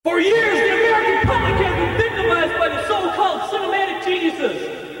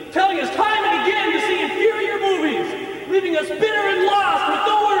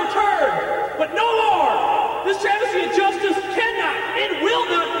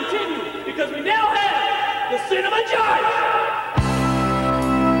continue because we now have the Cinema Judge!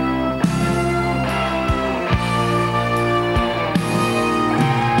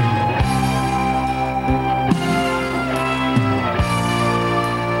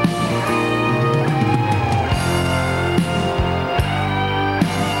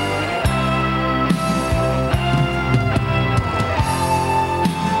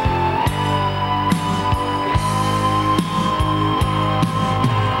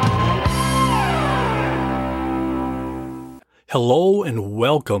 Hello and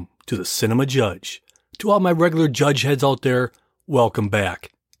welcome to the Cinema Judge. To all my regular judge heads out there, welcome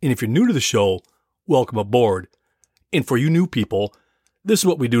back. And if you're new to the show, welcome aboard. And for you new people, this is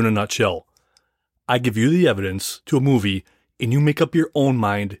what we do in a nutshell. I give you the evidence to a movie and you make up your own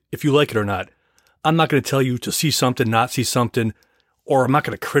mind if you like it or not. I'm not going to tell you to see something, not see something, or I'm not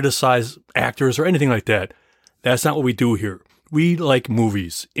going to criticize actors or anything like that. That's not what we do here. We like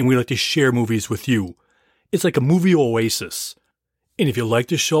movies and we like to share movies with you. It's like a movie oasis. And if you like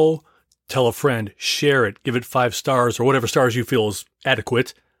the show, tell a friend, share it, give it 5 stars or whatever stars you feel is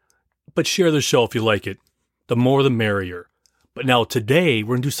adequate. But share the show if you like it. The more the merrier. But now today,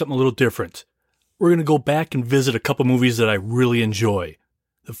 we're going to do something a little different. We're going to go back and visit a couple movies that I really enjoy.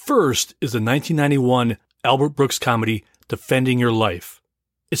 The first is the 1991 Albert Brooks comedy, Defending Your Life.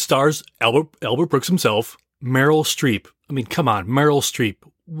 It stars Albert Brooks himself, Meryl Streep. I mean, come on, Meryl Streep.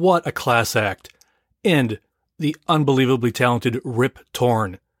 What a class act. And the unbelievably talented Rip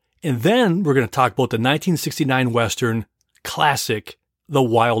Torn. And then we're going to talk about the 1969 Western classic, The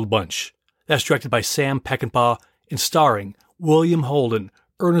Wild Bunch. That's directed by Sam Peckinpah and starring William Holden,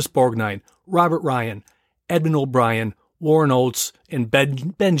 Ernest Borgnine, Robert Ryan, Edmund O'Brien, Warren Oates, and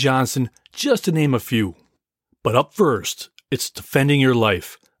Ben Johnson, just to name a few. But up first, it's Defending Your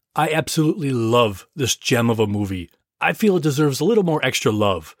Life. I absolutely love this gem of a movie. I feel it deserves a little more extra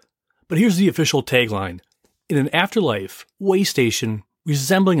love. But here's the official tagline. In an afterlife way station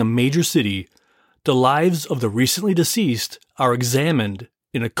resembling a major city, the lives of the recently deceased are examined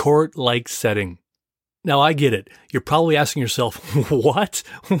in a court-like setting. Now I get it. You're probably asking yourself, what?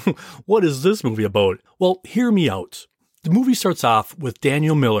 What is this movie about? Well, hear me out. The movie starts off with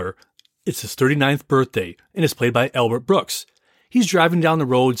Daniel Miller. It's his 39th birthday, and it's played by Albert Brooks. He's driving down the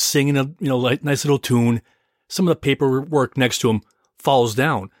road singing a nice little tune. Some of the paperwork next to him falls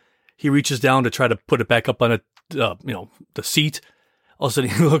down. He reaches down to try to put it back up on the seat. All of a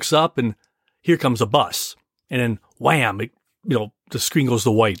sudden he looks up and here comes a bus. And then wham, the screen goes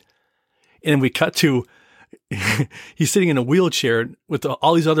to white. And then we cut to, he's sitting in a wheelchair with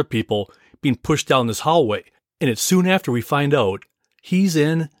all these other people being pushed down this hallway. And it's soon after we find out he's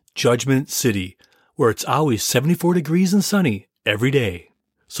in Judgment City, where it's always 74 degrees and sunny every day.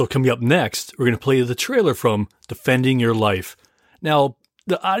 So coming up next, we're going to play the trailer from Defending Your Life. Now,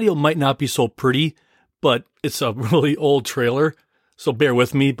 the audio might not be so pretty, but it's a really old trailer, so bear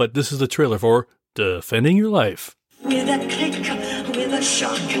with me, but this is the trailer for Defending Your Life. With a click, with a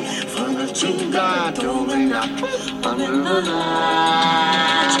shock, from a jingle going up under the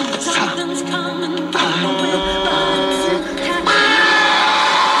light. Something's coming,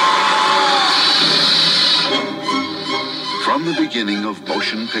 From the beginning of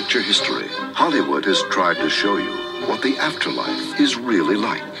motion picture history, Hollywood has tried to show you what the afterlife is really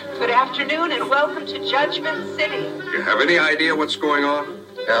like. Good afternoon and welcome to Judgment City. Do you have any idea what's going on?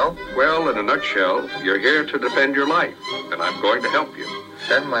 No? Well, in a nutshell, you're here to defend your life, and I'm going to help you.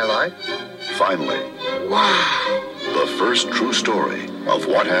 Defend my life? Finally, Wow! the first true story of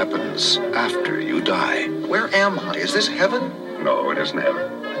what happens after you die. Where am I? Is this heaven? No, it isn't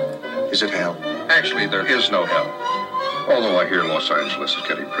heaven. Is it hell? Actually, there is no hell. Although I hear Los Angeles is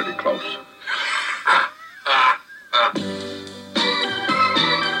getting pretty close.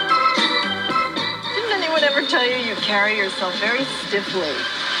 Didn't anyone ever tell you you carry yourself very stiffly?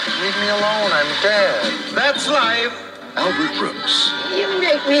 Leave me alone, I'm dead. That's life! Albert Brooks, You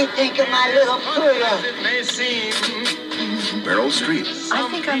make me think of my little Pluto. It may seem. Meryl Streep, I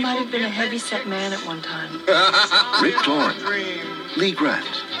think I might have been a heavyset man at one time. Rip Torn, Lee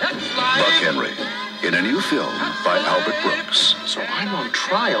Grant, Buck Henry, in a new film by Albert Brooks. So I'm on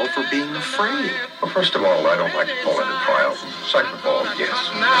trial for being afraid. Well, first of all, I don't like to call it a trial. Second of all, yes.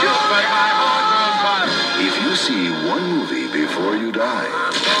 Just like my heart on fire. If you see one movie before you die,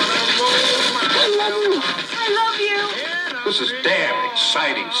 I love you. I love you. This is damn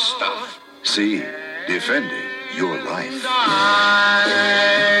exciting stuff. see Defending Your Life.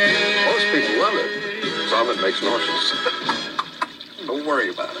 Most people love it. Some it makes nauseous. Don't worry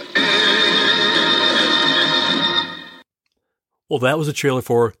about it. Well, that was a trailer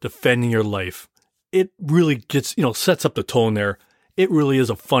for Defending Your Life. It really gets, sets up the tone there. It really is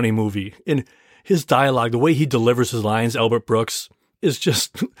a funny movie. And his dialogue, the way he delivers his lines, Albert Brooks, is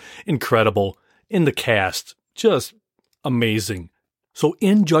just incredible. In the cast, just amazing. So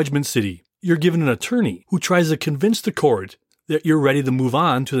in Judgment City, you're given an attorney who tries to convince the court that you're ready to move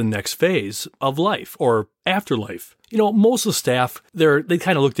on to the next phase of life or afterlife. You know, most of the staff, they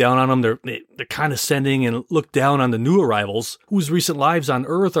kind of look down on them. They're condescending and look down on the new arrivals whose recent lives on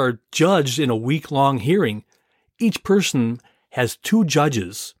Earth are judged in a week-long hearing. Each person has 2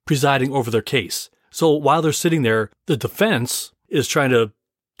 judges presiding over their case. So while they're sitting there, the defense is trying to,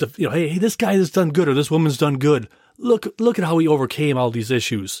 hey, this guy has done good or this woman's done good. Look at how he overcame all these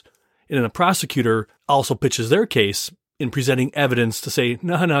issues. And then the prosecutor also pitches their case in presenting evidence to say,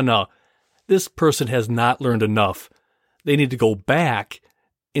 no, this person has not learned enough. They need to go back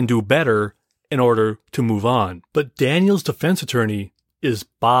and do better in order to move on. But Daniel's defense attorney is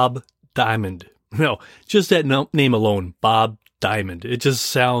Bob Diamond. No, just that name alone, Bob Diamond. It just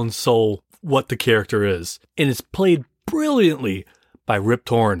sounds so what the character is. And it's played brilliantly by Rip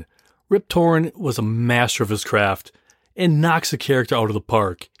Torn. Rip Torn was a master of his craft and knocks the character out of the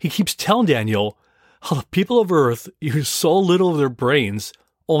park. He keeps telling Daniel how the people of Earth use so little of their brains,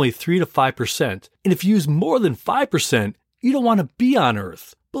 only 3 to 5%. And if you use more than 5%, you don't want to be on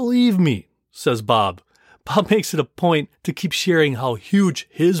Earth. Believe me, says Bob. Bob makes it a point to keep sharing how huge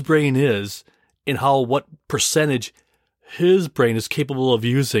his brain is and what percentage his brain is capable of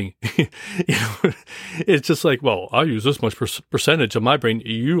using. It's just like, well, I use this much percentage of my brain.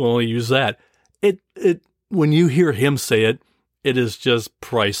 You only use that. When you hear him say it, it is just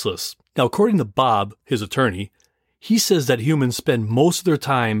priceless. Now, according to Bob, his attorney, he says that humans spend most of their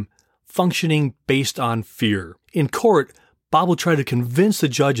time functioning based on fear. In court, Bob will try to convince the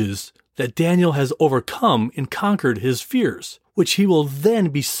judges that Daniel has overcome and conquered his fears, which he will then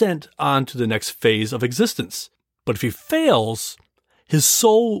be sent on to the next phase of existence. But if he fails, his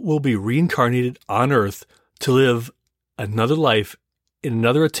soul will be reincarnated on Earth to live another life in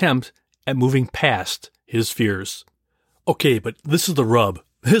another attempt at moving past his fears. Okay, but this is the rub.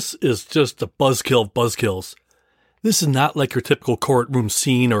 This is just the buzzkill of buzzkills. This is not like your typical courtroom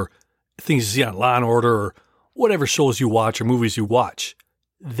scene or things you see on Law & Order or whatever shows you watch or movies you watch.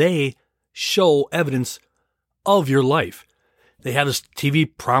 They show evidence of your life. They have this TV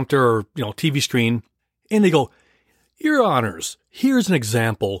prompter or, TV screen, and they go, Your Honors, here's an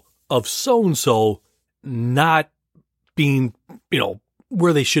example of so-and-so not being,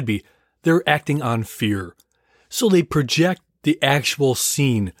 where they should be. They're acting on fear. So they project the actual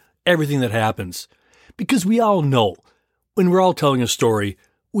scene, everything that happens. Because we all know, when we're all telling a story,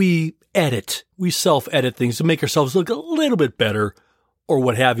 we self-edit things to make ourselves look a little bit better, or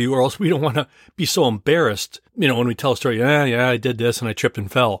what have you, or else we don't want to be so embarrassed, when we tell a story, yeah, I did this and I tripped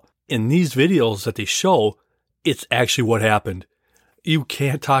and fell. In these videos that they show, it's actually what happened. You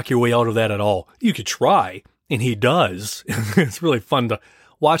can't talk your way out of that at all. You could try, and he does. It's really fun to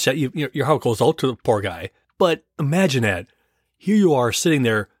watch that. Your heart goes out to the poor guy. But imagine that. Here you are sitting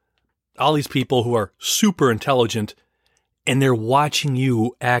there, all these people who are super intelligent, and they're watching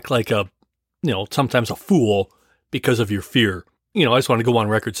you act like sometimes a fool because of your fear. I just want to go on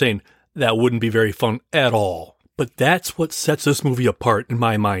record saying that wouldn't be very fun at all. But that's what sets this movie apart in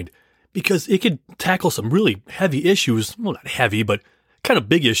my mind, because it could tackle some really heavy issues, well, not heavy, but kind of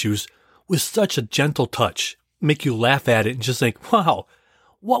big issues, with such a gentle touch, make you laugh at it and just think, wow,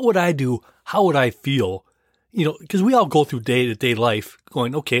 what would I do? How would I feel? Because we all go through day-to-day life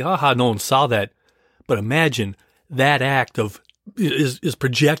going, okay, haha, no one saw that. But imagine that act is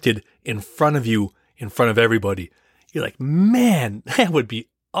projected in front of you, in front of everybody. You're like, man, that would be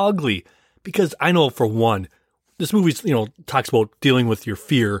ugly. Because I know, for one, this movie, talks about dealing with your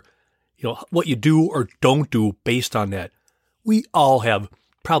fear, what you do or don't do based on that. We all have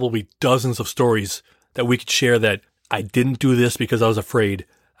probably dozens of stories that we could share that I didn't do this because I was afraid.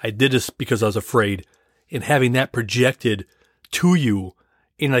 I did this because I was afraid. And having that projected to you,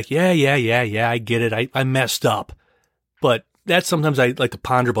 and like, yeah, I get it. I messed up. But that's sometimes I like to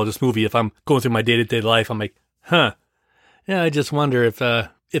ponder about this movie. If I'm going through my day-to-day life, I'm like, yeah, I just wonder if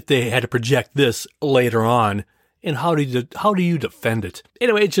they had to project this later on, and how do you defend it?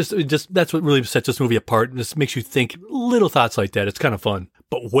 Anyway, it's just that's what really sets this movie apart, and just makes you think little thoughts like that. It's kind of fun.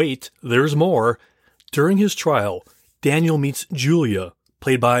 But wait, there's more. During his trial, Daniel meets Julia,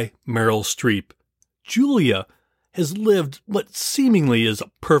 played by Meryl Streep. Julia has lived what seemingly is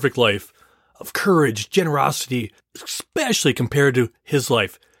a perfect life of courage, generosity, especially compared to his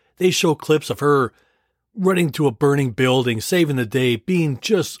life. They show clips of her running to a burning building, saving the day, being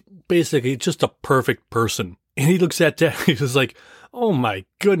basically just a perfect person. And he looks at that, he's like, oh my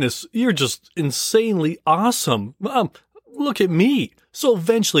goodness, you're just insanely awesome. look at me. So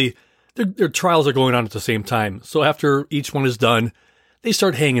eventually, their trials are going on at the same time. So after each one is done, they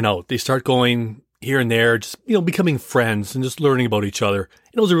start hanging out. They start going here and there, just, becoming friends and just learning about each other.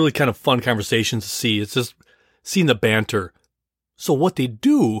 And it was a really kind of fun conversation to see. It's just seeing the banter. So what they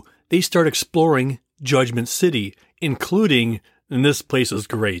do, they start exploring Judgment City, including, and this place is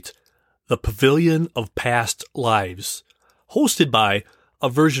great, the Pavilion of Past Lives, hosted by a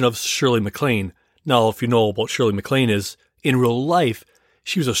version of Shirley MacLaine. Now, if you know what Shirley MacLaine is, in real life,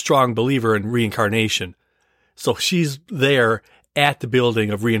 she was a strong believer in reincarnation. So she's there at the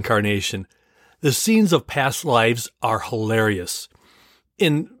building of reincarnation. The scenes of past lives are hilarious.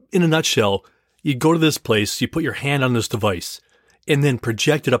 In a nutshell, you go to this place, you put your hand on this device, and then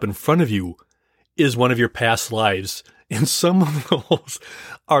projected up in front of you is one of your past lives. And some of those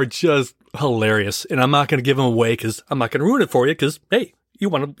are just hilarious. And I'm not going to give them away because I'm not going to ruin it for you because, hey, you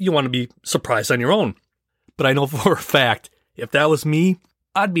want to be surprised on your own. But I know for a fact, if that was me,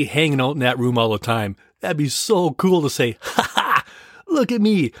 I'd be hanging out in that room all the time. That'd be so cool to say, ha ha, look at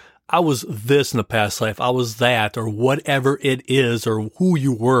me. I was this in the past life. I was that, or whatever it is, or who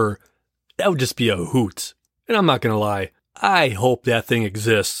you were. That would just be a hoot. And I'm not going to lie. I hope that thing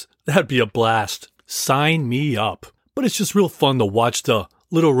exists. That'd be a blast. Sign me up. But it's just real fun to watch the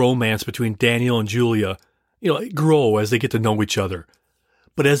little romance between Daniel and Julia, grow as they get to know each other.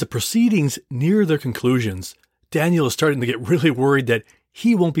 But as the proceedings near their conclusions, Daniel is starting to get really worried that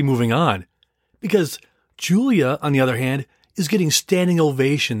he won't be moving on. Because Julia, on the other hand, is getting standing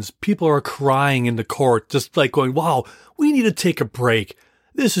ovations. People are crying in the court, just like going, wow, we need to take a break.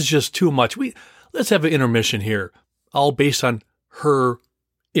 This is just too much. Let's have an intermission here. All based on her,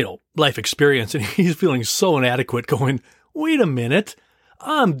 life experience. And he's feeling so inadequate going, wait a minute,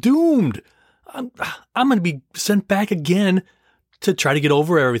 I'm doomed. I'm going to be sent back again to try to get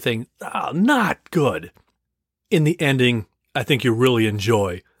over everything. Not good. In the ending, I think you really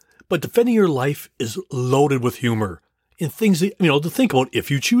enjoy. But Defending Your Life is loaded with humor and things that, to think about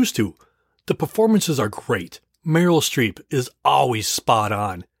if you choose to. The performances are great. Meryl Streep is always spot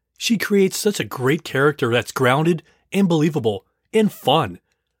on. She creates such a great character that's grounded and believable and fun.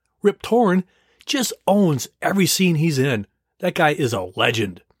 Rip Torn just owns every scene he's in. That guy is a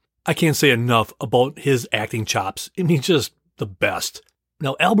legend. I can't say enough about his acting chops. He's just the best.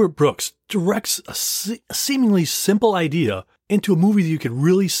 Now, Albert Brooks directs a seemingly simple idea into a movie that you could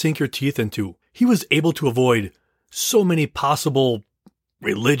really sink your teeth into. He was able to avoid so many possible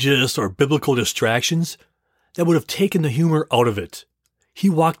religious or biblical distractions that would have taken the humor out of it. He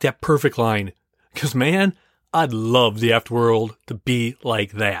walked that perfect line. Because, man, I'd love the Afterworld to be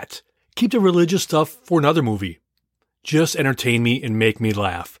like that. Keep the religious stuff for another movie. Just entertain me and make me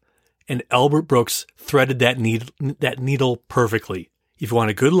laugh. And Albert Brooks threaded that needle perfectly. If you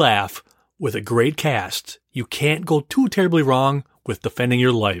want a good laugh with a great cast, you can't go too terribly wrong with Defending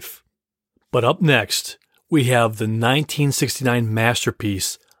Your Life. But up next, we have the 1969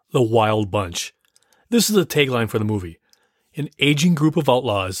 masterpiece, The Wild Bunch. This is the tagline for the movie. An aging group of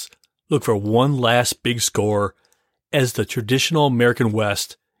outlaws look for one last big score as the traditional American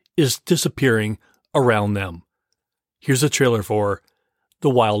West is disappearing around them. Here's a trailer for The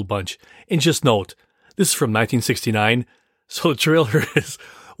Wild Bunch. And just note, this is from 1969, so the trailer is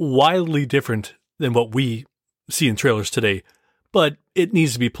wildly different than what we see in trailers today. But it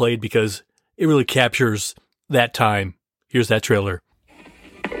needs to be played because it really captures that time. Here's that trailer.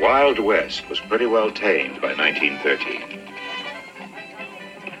 The Wild West was pretty well tamed by 1913.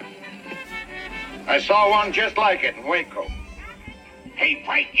 I saw one just like it in Waco. Hey,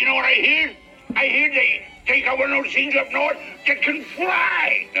 Pike, you know what I hear? I hear they take out one of those things up north that can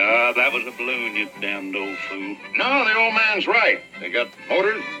fly. That was a balloon, you damned old fool. No, the old man's right. They got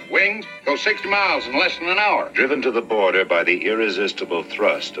motors, wings, go 60 miles in less than an hour. Driven to the border by the irresistible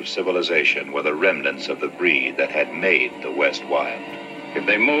thrust of civilization were the remnants of the breed that had made the West wild. If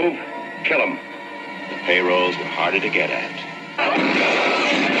they move, kill them. The payrolls were harder to get at.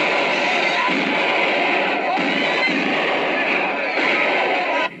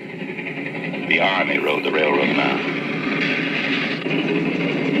 The Army rode the railroad now.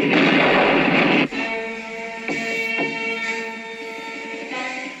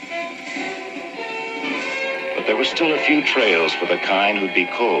 But there were still a few trails for the kind who'd be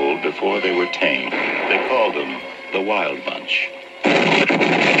cold before they were tamed. They called them the Wild Bunch.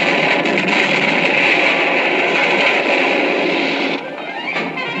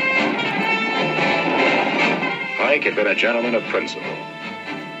 Pike had been a gentleman of principle.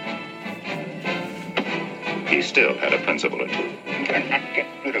 He still had a principle or two. We're not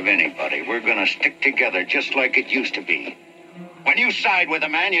getting rid of anybody. We're going to stick together just like it used to be. When you side with a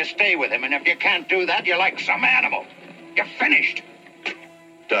man, you stay with him. And if you can't do that, you're like some animal. You're finished.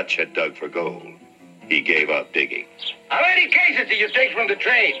 Dutch had dug for gold. He gave up digging. How many cases did you take from the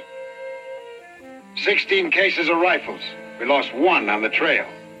train? 16 cases of rifles. We lost one on the trail.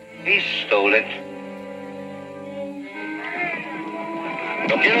 He stole it.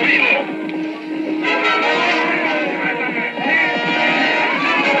 Lo quiero vivo.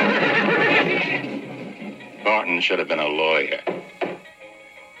 Thornton should have been a lawyer.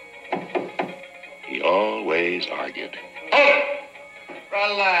 He always argued. Hold it!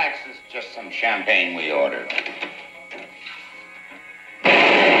 Relax, it's just some champagne we ordered.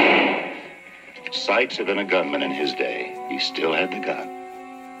 Sykes had been a gunman in his day. He still had the gun.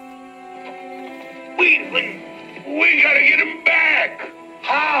 We gotta get him back.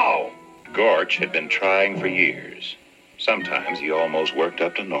 How? Gorch had been trying for years. Sometimes he almost worked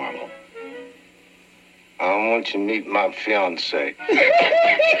up to normal. I want you to meet my fiancée.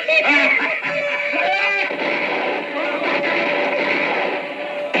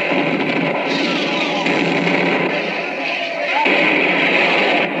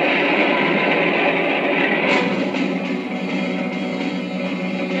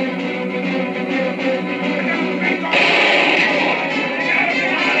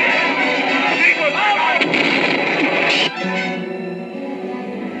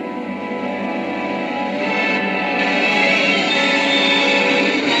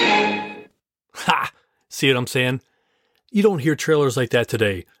 See what I'm saying? You don't hear trailers like that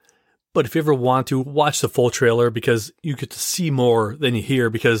today. But if you ever want to, watch the full trailer because you get to see more than you hear,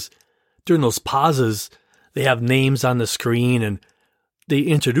 because during those pauses, they have names on the screen and they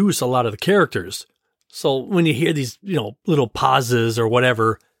introduce a lot of the characters. So when you hear these, little pauses or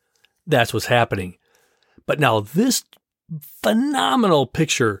whatever, that's what's happening. But now this phenomenal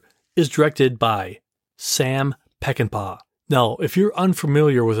picture is directed by Sam Peckinpah. Now, if you're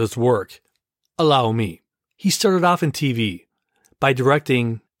unfamiliar with his work, allow me. He started off in TV by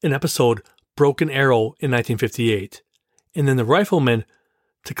directing an episode Broken Arrow in 1958, and then The Rifleman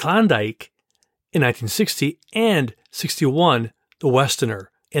to Klondike in 1960 and 61, The Westerner,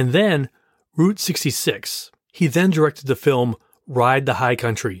 and then Route 66. He then directed the film Ride the High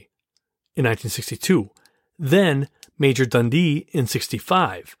Country in 1962, then Major Dundee in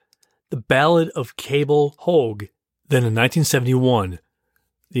 65, The Ballad of Cable Hogue, then in 1971,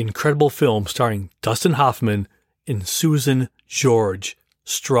 the incredible film starring Dustin Hoffman and Susan George,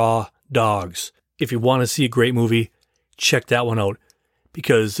 Straw Dogs. If you want to see a great movie, check that one out,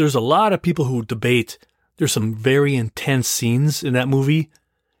 because there's a lot of people who debate. There's some very intense scenes in that movie,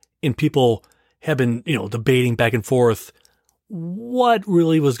 and people have been, debating back and forth what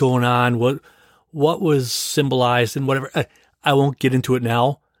really was going on, what was symbolized, and whatever. I won't get into it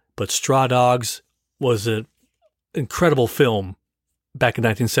now, but Straw Dogs was an incredible film back in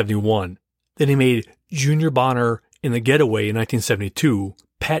 1971. Then he made Junior Bonner in The Getaway in 1972,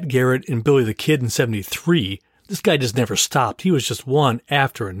 Pat Garrett and Billy the Kid in 73. This guy just never stopped. He was just one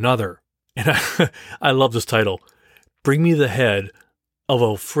after another. And I love this title, Bring Me the Head of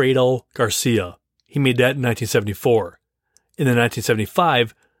Alfredo Garcia. He made that in 1974. And then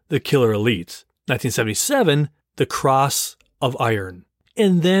 1975, The Killer Elite. 1977, The Cross of Iron.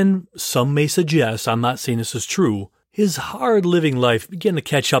 And then some may suggest, I'm not saying this is true, his hard living life began to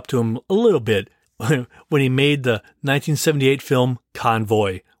catch up to him a little bit when he made the 1978 film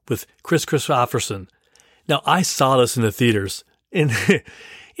Convoy with Chris Christopherson. Now, I saw this in the theaters, and,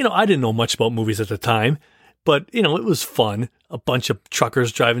 I didn't know much about movies at the time, but, it was fun. A bunch of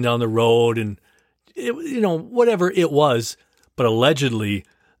truckers driving down the road and, whatever it was. But allegedly,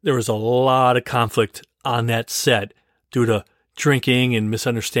 there was a lot of conflict on that set due to drinking and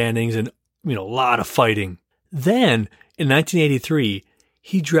misunderstandings and, a lot of fighting. Then, in 1983,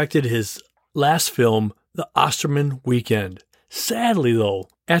 he directed his last film, The Osterman Weekend. Sadly, though,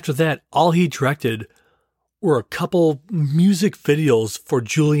 after that, all he directed were a couple music videos for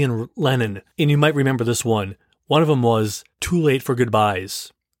Julian Lennon. And you might remember this one. One of them was Too Late for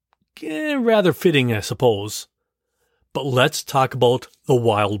Goodbyes. Rather fitting, I suppose. But let's talk about The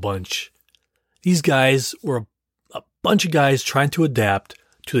Wild Bunch. These guys were a bunch of guys trying to adapt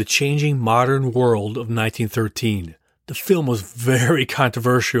to the changing modern world of 1913. The film was very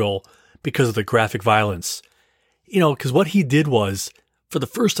controversial because of the graphic violence. Because what he did was, for the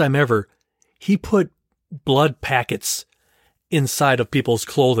first time ever, he put blood packets inside of people's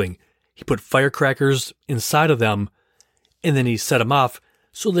clothing. He put firecrackers inside of them, and then he set them off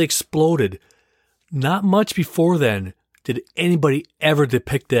so they exploded. Not much before then did anybody ever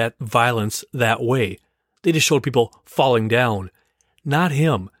depict that violence that way. They just showed people falling down. Not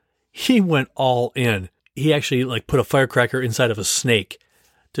him. He went all in. He actually put a firecracker inside of a snake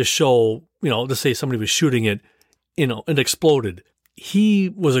to show, to say somebody was shooting it it exploded. He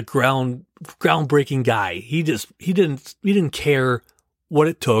was a groundbreaking guy. He didn't care what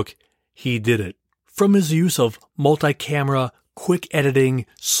it took. He did it. From his use of multi-camera, quick editing,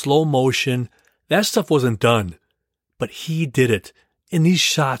 slow motion, that stuff wasn't done. But he did it. And these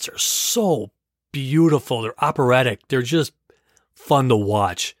shots are so beautiful. They're operatic. They're just fun to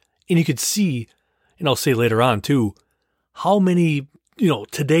watch. And you could see, and I'll say later on too, how many,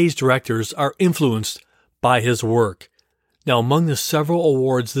 today's directors are influenced by his work. Now, among the several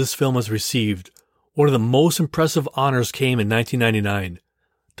awards this film has received, one of the most impressive honors came in 1999.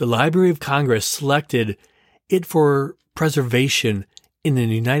 The Library of Congress selected it for preservation in the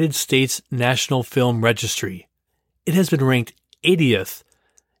United States National Film Registry. It has been ranked 80th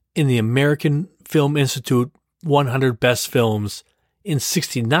in the American Film Institute 100 Best Films and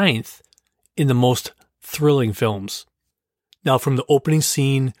 69th in the most thrilling films. Now, from the opening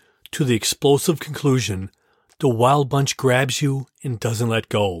scene to the explosive conclusion, the Wild Bunch grabs you and doesn't let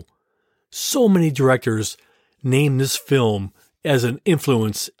go. So many directors name this film as an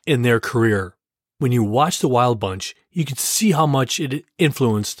influence in their career. When you watch The Wild Bunch, you can see how much it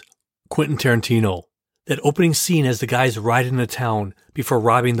influenced Quentin Tarantino. That opening scene as the guys ride into town before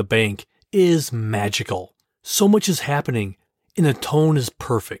robbing the bank is magical. So much is happening, and the tone is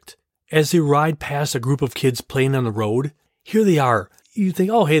perfect. As they ride past a group of kids playing on the road, here they are. You think,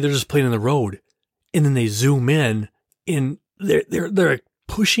 oh, hey, they're just playing on the road. And then they zoom in, and they're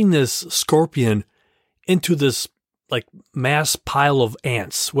pushing this scorpion into this like mass pile of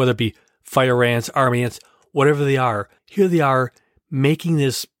ants, whether it be fire ants, army ants, whatever they are. Here they are making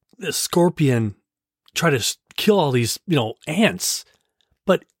this scorpion try to kill all these, ants.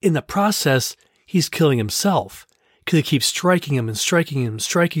 But in the process, he's killing himself because he keeps striking him and striking him and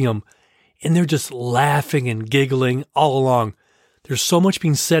striking him. And they're just laughing and giggling all along. There's so much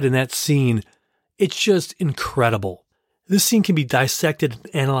being said in that scene. It's just incredible. This scene can be dissected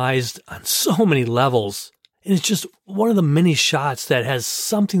and analyzed on so many levels. And it's just one of the many shots that has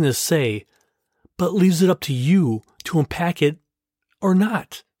something to say, but leaves it up to you to unpack it or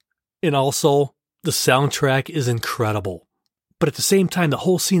not. And also, the soundtrack is incredible. But at the same time, the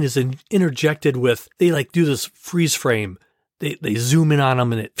whole scene is interjected with, they do this freeze frame. They zoom in on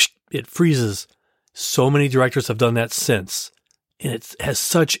them and it freezes. So many directors have done that since. And it has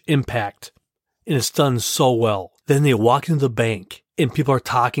such impact. And it's done so well. Then they walk into the bank and people are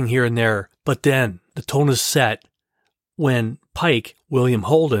talking here and there. But then the tone is set when Pike, William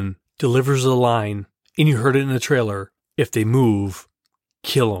Holden, delivers a line, and you heard it in the trailer, if they move,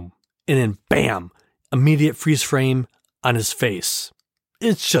 kill them. And then bam, immediate freeze frame on his face.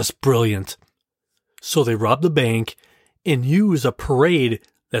 It's just brilliant. So they rob the bank and use a parade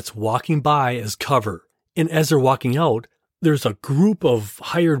that's walking by as cover. And as they're walking out, there's a group of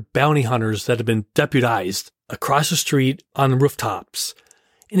hired bounty hunters that have been deputized across the street on the rooftops.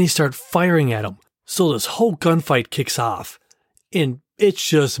 And they start firing at them. So this whole gunfight kicks off. And it's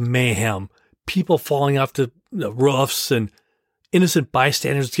just mayhem. People falling off the roofs and innocent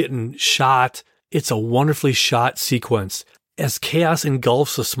bystanders getting shot. It's a wonderfully shot sequence. As chaos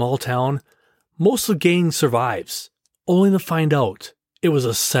engulfs a small town, most of the gang survives, only to find out it was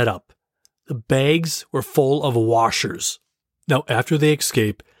a setup. The bags were full of washers. Now, after they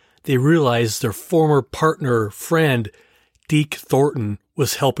escape, they realize their former partner, friend, Deke Thornton,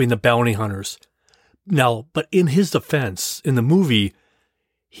 was helping the bounty hunters. Now, but in his defense, in the movie,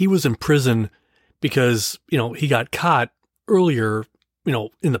 he was in prison because, he got caught earlier,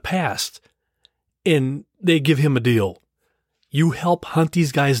 in the past. And they give him a deal. You help hunt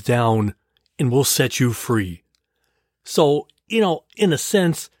these guys down and we'll set you free. So, in a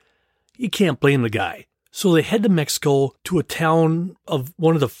sense, you can't blame the guy. So they head to Mexico to a town of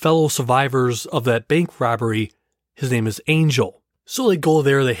one of the fellow survivors of that bank robbery. His name is Angel. So they go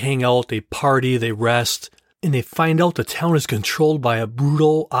there, they hang out, they party, they rest, and they find out the town is controlled by a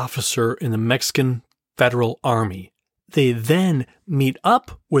brutal officer in the Mexican Federal Army. They then meet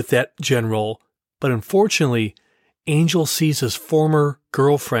up with that general, but unfortunately, Angel sees his former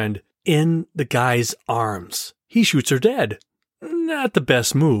girlfriend in the guy's arms. He shoots her dead. Not the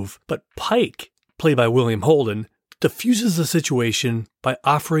best move, but Pike, played by William Holden, diffuses the situation by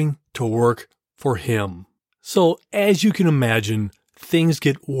offering to work for him. So, as you can imagine, things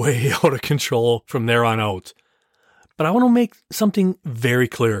get way out of control from there on out. But I want to make something very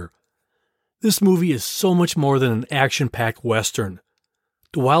clear. This movie is so much more than an action-packed Western.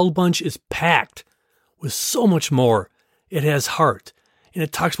 The Wild Bunch is packed with so much more. It has heart, and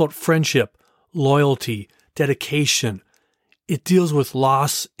it talks about friendship, loyalty, dedication. It deals with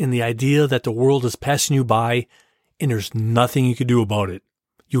loss and the idea that the world is passing you by and there's nothing you can do about it.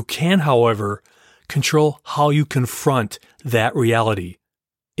 You can, however, control how you confront that reality.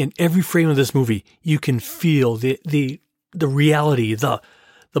 In every frame of this movie, you can feel the reality, the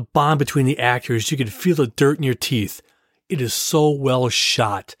bond between the actors. You can feel the dirt in your teeth. It is so well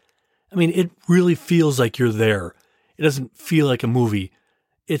shot. I mean, it really feels like you're there. It doesn't feel like a movie.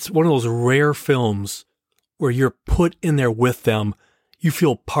 It's one of those rare films where you're put in there with them. You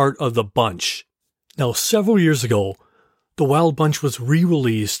feel part of the bunch. Now, several years ago, The Wild Bunch was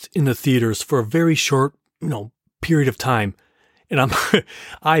re-released in the theaters for a very short, period of time. And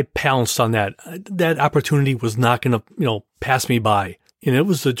I pounced on that. That opportunity was not going to, pass me by. And it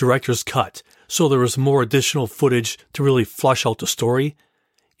was the director's cut. So there was more additional footage to really flush out the story.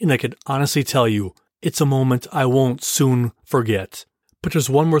 And I could honestly tell you, it's a moment I won't soon forget. But there's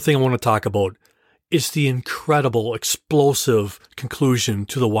one more thing I want to talk about. It's the incredible, explosive conclusion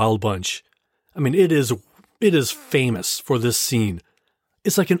to The Wild Bunch. I mean, it is famous for this scene.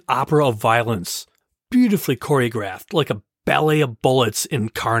 It's like an opera of violence, beautifully choreographed, like a ballet of bullets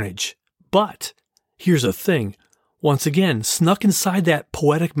and carnage. But here's the thing. Once again, snuck inside that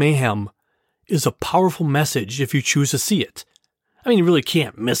poetic mayhem is a powerful message if you choose to see it. I mean, you really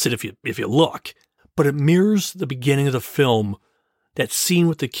can't miss it if you look. But it mirrors the beginning of the film, that scene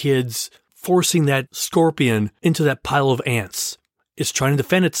with the kids forcing that scorpion into that pile of ants. It's trying to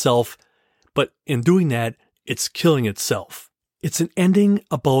defend itself, but in doing that, it's killing itself. It's an ending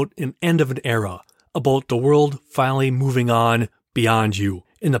about an end of an era, about the world finally moving on beyond you,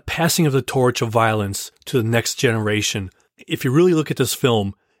 and the passing of the torch of violence to the next generation. If you really look at this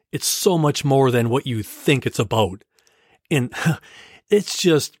film, it's so much more than what you think it's about. And it's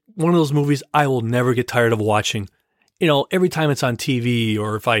just one of those movies I will never get tired of watching. Every time it's on TV,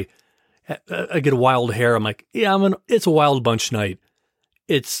 or if I get a wild hair, I'm like, it's a Wild Bunch night.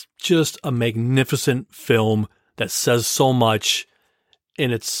 It's just a magnificent film that says so much,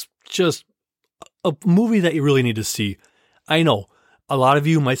 and it's just a movie that you really need to see. I know, a lot of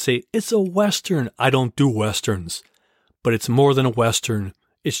you might say, it's a Western. I don't do Westerns. But it's more than a Western.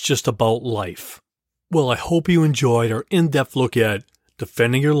 It's just about life. Well, I hope you enjoyed our in-depth look at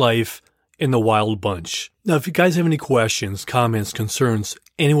Defending Your Life in The Wild Bunch. Now, if you guys have any questions, comments, concerns,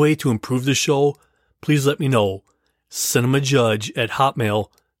 any way to improve the show, please let me know.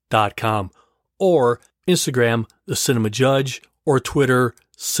 cinemajudge@hotmail.com, or Instagram, The Cinema Judge, or Twitter,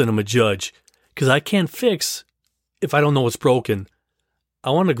 Cinema Judge. Because I can't fix if I don't know what's broken. I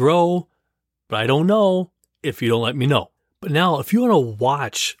want to grow, but I don't know if you don't let me know. But now, if you want to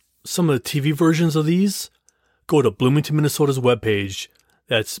watch some of the TV versions of these, go to Bloomington, Minnesota's webpage.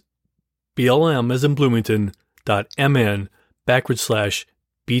 That's BLM as in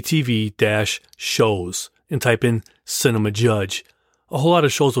Bloomington.mn/BTV-shows and type in Cinema Judge. A whole lot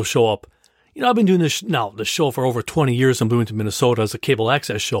of shows will show up. I've been doing the show for over 20 years in Bloomington, Minnesota as a cable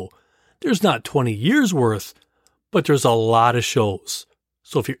access show. There's not 20 years worth, but there's a lot of shows.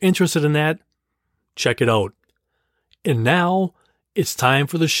 So if you're interested in that, check it out. And now it's time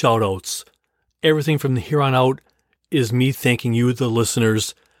for the shout-outs. Everything from here on out is me thanking you, the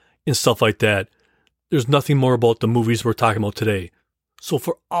listeners, and stuff like that. There's nothing more about the movies we're talking about today. So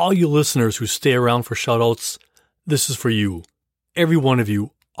for all you listeners who stay around for shout-outs, this is for you. Every one of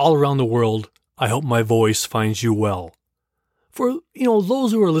you, all around the world, I hope my voice finds you well. For,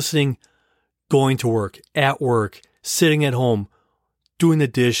 those who are listening, going to work, at work, sitting at home, doing the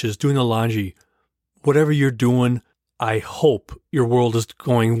dishes, doing the laundry, whatever you're doing, I hope your world is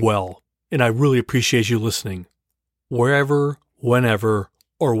going well, and I really appreciate you listening. Wherever, whenever,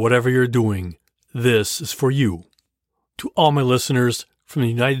 or whatever you're doing, this is for you. To all my listeners from the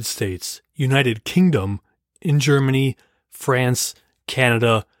United States, United Kingdom, in Germany, France,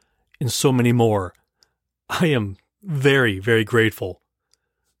 Canada, and so many more, I am very, very grateful.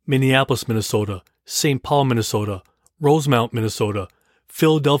 Minneapolis, Minnesota, St. Paul, Minnesota, Rosemount, Minnesota,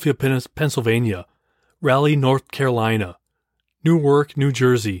 Philadelphia, Pennsylvania, Raleigh, North Carolina, Newark, New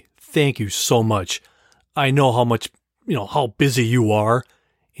Jersey. Thank you so much. I know how much, how busy you are,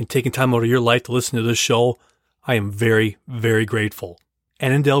 and taking time out of your life to listen to this show. I am very, very grateful.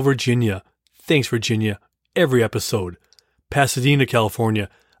 Annandale, Virginia. Thanks, Virginia. Every episode. Pasadena, California.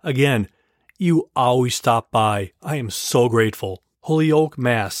 Again, you always stop by. I am so grateful. Holyoke,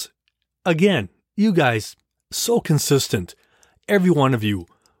 Mass. Again, you guys, so consistent. Every one of you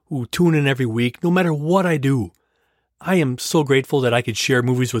who tune in every week, no matter what I do. I am so grateful that I could share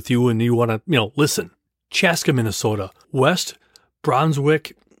movies with you and you want to, listen. Chaska, Minnesota. West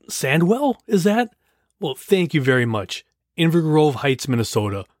Brunswick, Sandwell, is that? Well, thank you very much. Inver Grove Heights,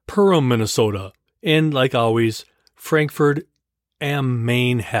 Minnesota. Perham, Minnesota. And like always, Frankfurt am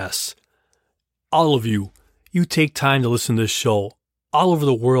Main, Hesse. All of you, you take time to listen to this show all over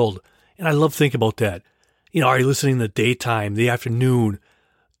the world. And I love thinking about that. Are you listening in the daytime, the afternoon,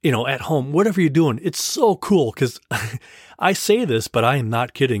 at home, whatever you're doing? It's so cool because I say this, but I am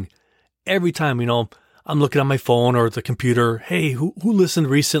not kidding. Every time, I'm looking on my phone or the computer, hey, who listened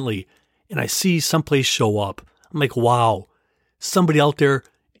recently? And I see someplace show up. I'm like, wow, somebody out there,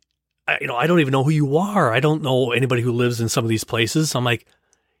 I don't even know who you are. I don't know anybody who lives in some of these places. I'm like,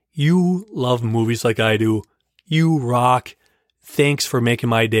 you love movies like I do. You rock. Thanks for making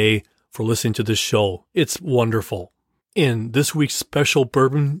my day, for listening to this show. It's wonderful. And this week's special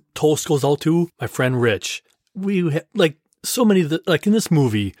bourbon toast goes out to my friend Rich. We so many, like in this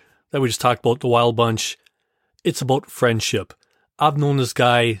movie that we just talked about, The Wild Bunch, it's about friendship. I've known this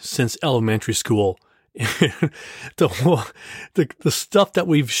guy since elementary school. the stuff that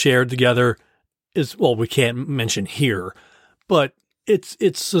we've shared together is, well, we can't mention here, but it's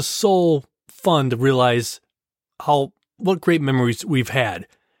just so fun to realize what great memories we've had.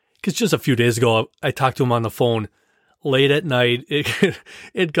 Because just a few days ago, I talked to him on the phone late at night.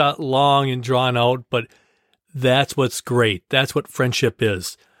 It got long and drawn out, but that's what's great. That's what friendship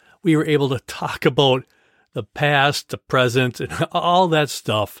is. We were able to talk about the past, the present, and all that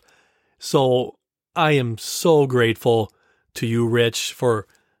stuff. So I am so grateful to you, Rich, for,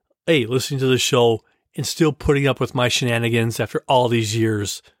 listening to the show and still putting up with my shenanigans after all these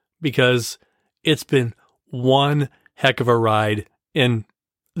years, because it's been one heck of a ride, and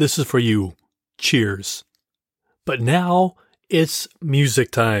this is for you. Cheers. But now it's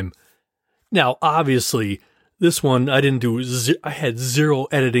music time. Now, obviously, this one I didn't do. I had zero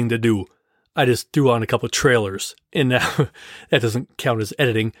editing to do. I just threw on a couple of trailers, and that doesn't count as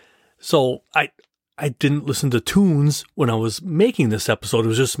editing. So I didn't listen to tunes when I was making this episode. It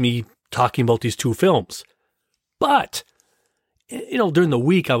was just me talking about these two films. But, during the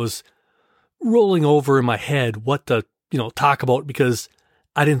week, I was rolling over in my head what to, talk about, because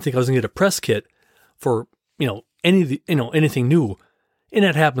I didn't think I was going to get a press kit for, anything new. And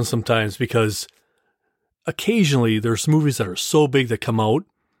that happens sometimes because occasionally there's movies that are so big that come out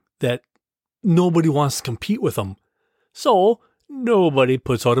that nobody wants to compete with them. So nobody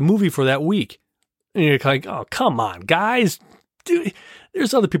puts out a movie for that week. And you're like, oh, come on, guys. Dude,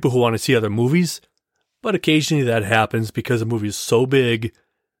 there's other people who want to see other movies. But occasionally that happens because a movie is so big,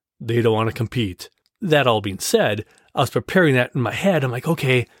 they don't want to compete. That all being said, I was preparing that in my head. I'm like,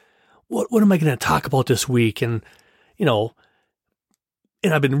 okay, what am I going to talk about this week? And,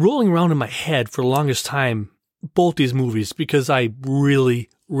 and I've been rolling around in my head for the longest time, both these movies, because I really,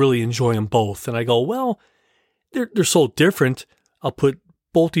 really enjoy them both. And I go, well, they're so different. I'll put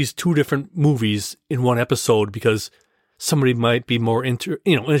both these two different movies in one episode because somebody might be more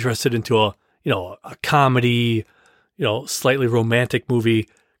interested into a comedy, slightly romantic movie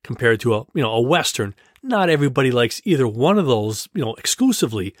compared to a Western. Not everybody likes either one of those,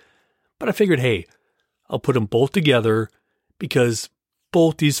 exclusively. But I figured, hey, I'll put them both together because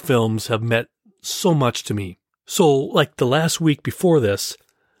both these films have meant so much to me. So, like the last week before this,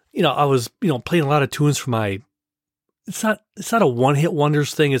 I was, playing a lot of tunes for my, it's not a one-hit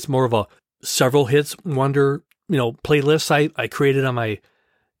wonders thing. It's more of a several hits wonder, playlist I created on my,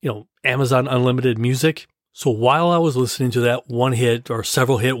 Amazon Unlimited Music. So while I was listening to that one hit or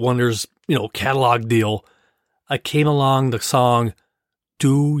several hit wonders, catalog deal, I came along the song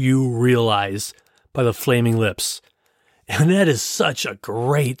Do You Realize by the Flaming Lips. And that is such a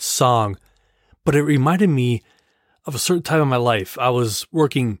great song. But it reminded me of a certain time in my life. I was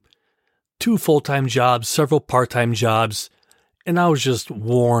working 2 full-time jobs, several part-time jobs, and I was just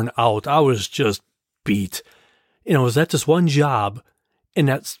worn out. I was just beat. I was at this one job, and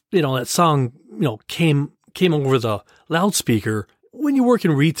that's, that song, came over the loudspeaker. When you work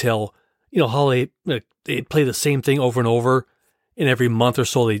in retail, how they play the same thing over and over, and every month or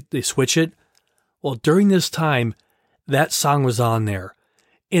so they switch it. Well, during this time, that song was on there,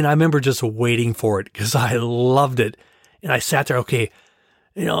 and I remember just waiting for it because I loved it. And I sat there, okay,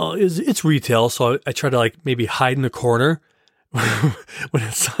 it's retail, so I tried to maybe hide in the corner when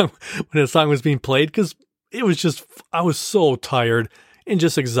the song was being played, because it was just, I was so tired and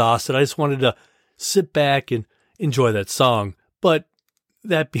just exhausted. I just wanted to sit back and enjoy that song. But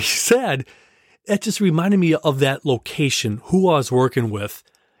that being said, that just reminded me of that location, who I was working with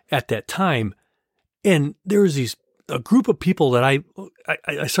at that time. And there was a group of people that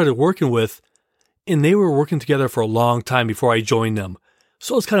I started working with, and they were working together for a long time before I joined them.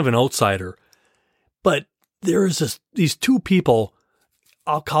 So it's kind of an outsider. But there's these two people,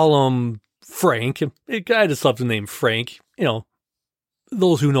 I'll call them Frank. I just love the name Frank.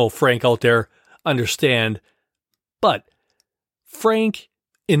 Those who know Frank out there understand. But Frank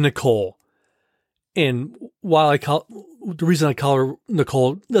and Nicole. And while the reason I call her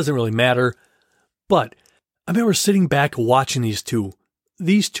Nicole doesn't really matter. But I remember sitting back watching these two.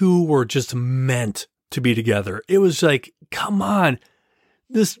 These two were just meant to be together. It was like, come on.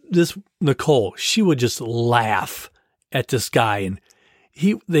 This Nicole, she would just laugh at this guy, and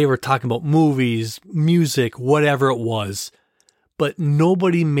they were talking about movies, music, whatever it was, but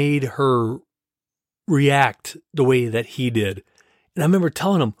nobody made her react the way that he did. And I remember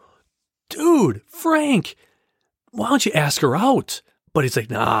telling him, dude, Frank, why don't you ask her out? But he's like,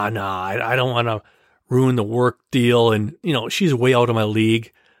 nah, I don't want to ruin the work deal. And, she's way out of my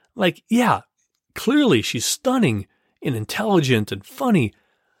league. Like, yeah, clearly she's stunning and intelligent and funny.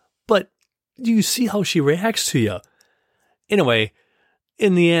 But do you see how she reacts to you? Anyway,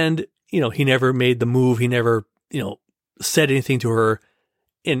 in the end, he never made the move. He never, said anything to her.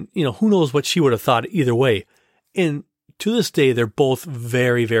 And, who knows what she would have thought either way. And to this day, they're both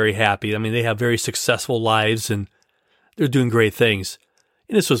very, very happy. I mean, they have very successful lives and they're doing great things.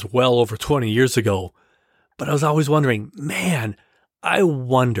 And this was well over 20 years ago. But I was always wondering, man, I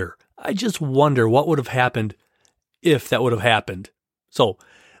just wonder what would have happened if that would have happened. So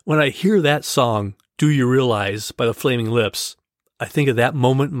when I hear that song, Do You Realize by the Flaming Lips, I think of that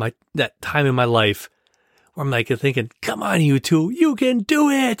moment, that time in my life where I'm like thinking, come on, you two, you can do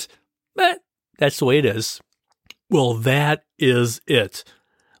it. But that's the way it is. Well, that is it.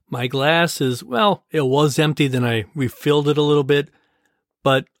 My glass is, it was empty, then I refilled it a little bit,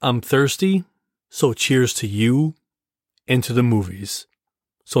 but I'm thirsty. So cheers to you and to the movies.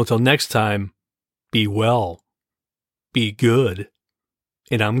 So until next time, be well, be good,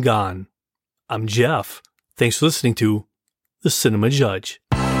 and I'm gone. I'm Jeff. Thanks for listening to The Cinema Judge.